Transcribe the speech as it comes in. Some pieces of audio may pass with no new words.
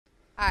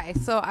Hi,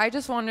 so I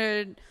just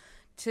wanted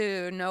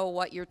to know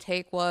what your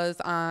take was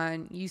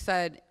on, you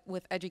said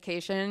with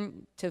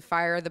education to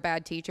fire the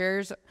bad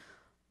teachers.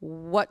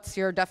 What's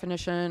your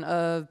definition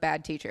of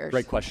bad teachers?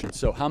 Great question.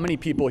 So how many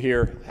people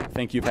here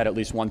think you've had at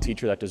least one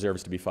teacher that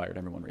deserves to be fired?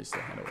 Everyone raised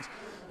their hand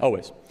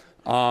always.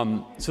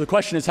 So the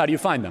question is, how do you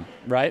find them,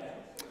 right?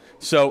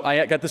 So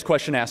I got this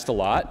question asked a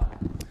lot.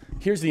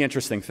 Here's the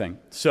interesting thing.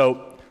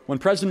 So when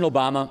President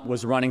Obama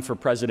was running for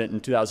president in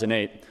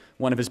 2008,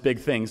 one of his big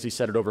things, he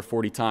said it over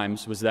 40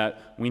 times, was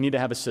that we need to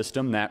have a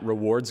system that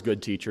rewards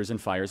good teachers and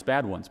fires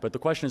bad ones. But the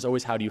question is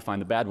always, how do you find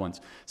the bad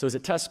ones? So is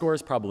it test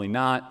scores? Probably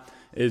not.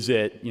 Is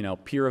it,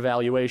 peer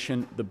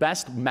evaluation? The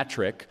best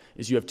metric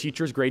is you have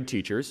teachers grade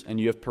teachers and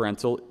you have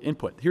parental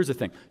input. Here's the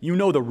thing. You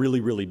know the really,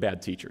 really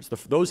bad teachers.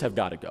 Those have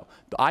got to go.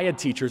 I had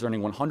teachers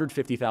earning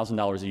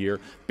 $150,000 a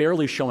year,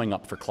 barely showing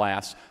up for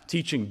class,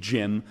 teaching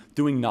gym,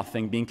 doing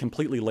nothing, being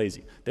completely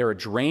lazy. They're a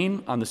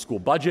drain on the school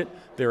budget.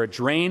 They're a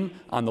drain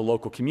on the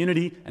local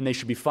community, and they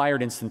should be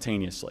fired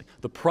instantaneously.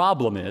 The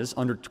problem is,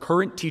 under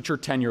current teacher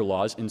tenure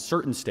laws in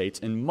certain states,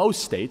 in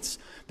most states,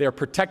 they are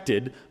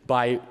protected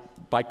by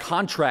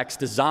contracts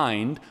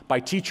designed by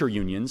teacher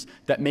unions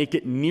that make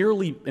it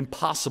nearly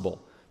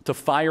impossible to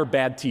fire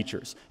bad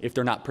teachers. If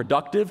they're not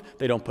productive,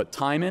 they don't put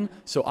time in.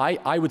 So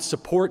I would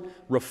support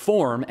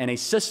reform and a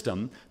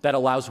system that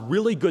allows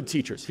really good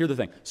teachers. Here's the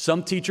thing.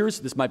 Some teachers,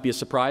 this might be a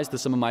surprise to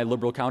some of my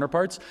liberal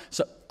counterparts,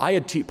 so I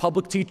had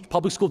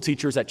public school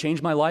teachers that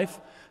changed my life,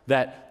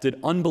 that did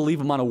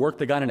unbelievable amount of work.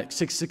 They got in at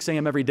 6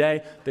 a.m. every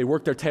day. They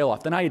worked their tail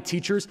off. Then I had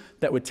teachers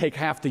that would take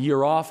half the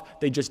year off.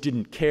 They just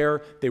didn't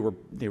care. They were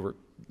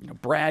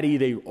bratty.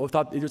 They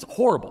thought it was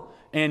horrible.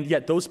 And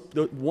yet the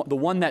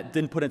one that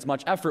didn't put as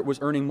much effort was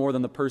earning more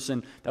than the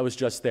person that was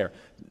just there.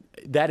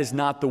 That is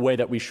not the way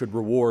that we should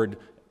reward,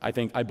 I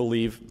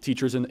believe,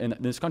 teachers in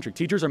this country.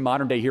 Teachers are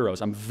modern day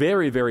heroes. I'm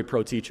very, very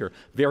pro-teacher,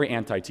 very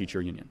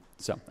anti-teacher union.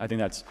 So I think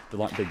that's the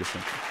big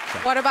distinction. So.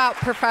 What about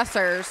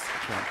professors?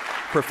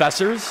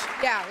 Professors?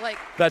 Yeah, like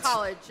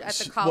college, at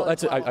the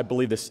college level. I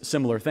believe this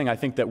similar thing. I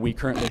think that we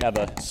currently have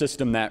a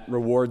system that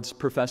rewards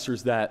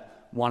professors that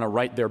want to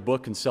write their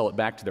book and sell it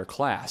back to their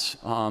class.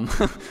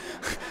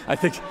 I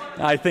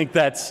think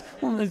that's,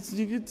 well, it's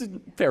a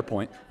fair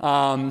point.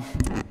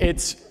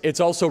 It's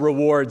also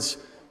rewards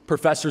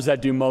professors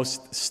that do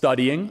most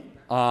studying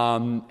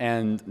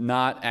and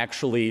not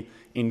actually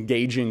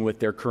engaging with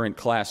their current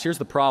class. Here's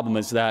the problem,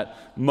 is that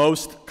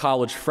most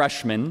college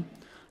freshmen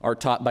are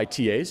taught by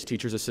TAs,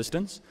 teachers'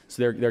 assistants.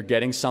 So they're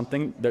getting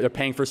something, they're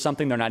paying for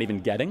something they're not even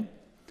getting.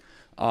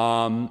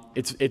 I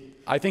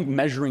think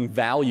measuring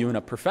value in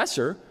a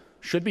professor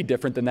should be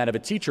different than that of a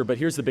teacher, but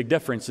here's the big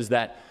difference, is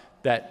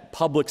that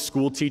public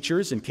school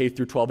teachers in K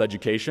through 12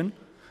 education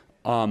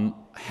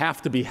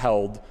have to be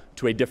held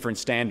to a different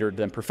standard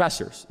than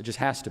professors. It just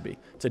has to be.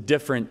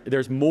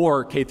 There's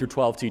more K through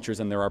 12 teachers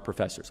than there are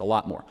professors, a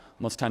lot more,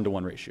 almost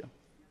 10-to-1 ratio.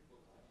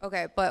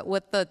 Okay, but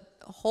with the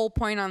whole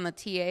point on the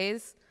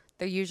TAs,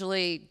 they're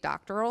usually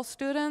doctoral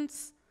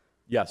students.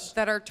 Yes.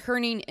 That are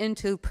turning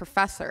into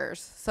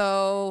professors.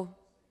 So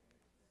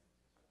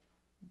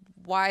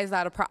why is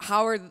that a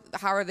problem?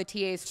 How are the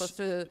TAs supposed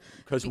to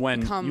Because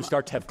when you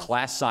start to have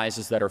class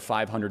sizes that are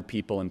 500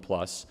 people and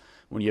plus,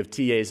 when you have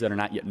TAs that are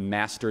not yet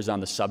masters on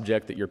the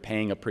subject that you're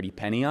paying a pretty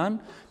penny on,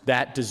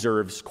 that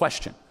deserves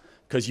question.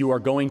 Because you are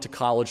going to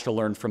college to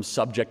learn from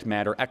subject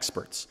matter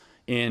experts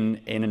in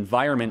an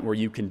environment where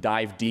you can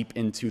dive deep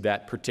into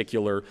that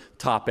particular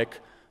topic,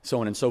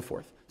 so on and so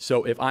forth.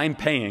 So if I'm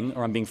paying,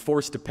 or I'm being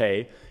forced to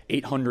pay,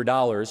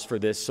 $800 for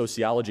this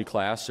sociology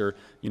class or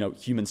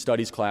human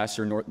studies class,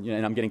 and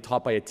I'm getting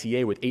taught by a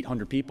TA with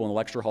 800 people in a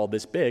lecture hall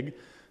this big,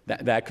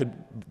 that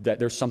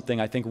there's something,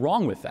 I think,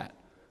 wrong with that.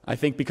 I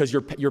think because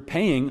you're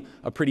paying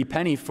a pretty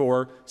penny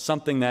for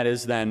something that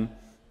is then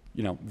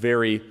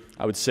very,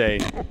 I would say,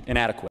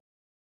 inadequate.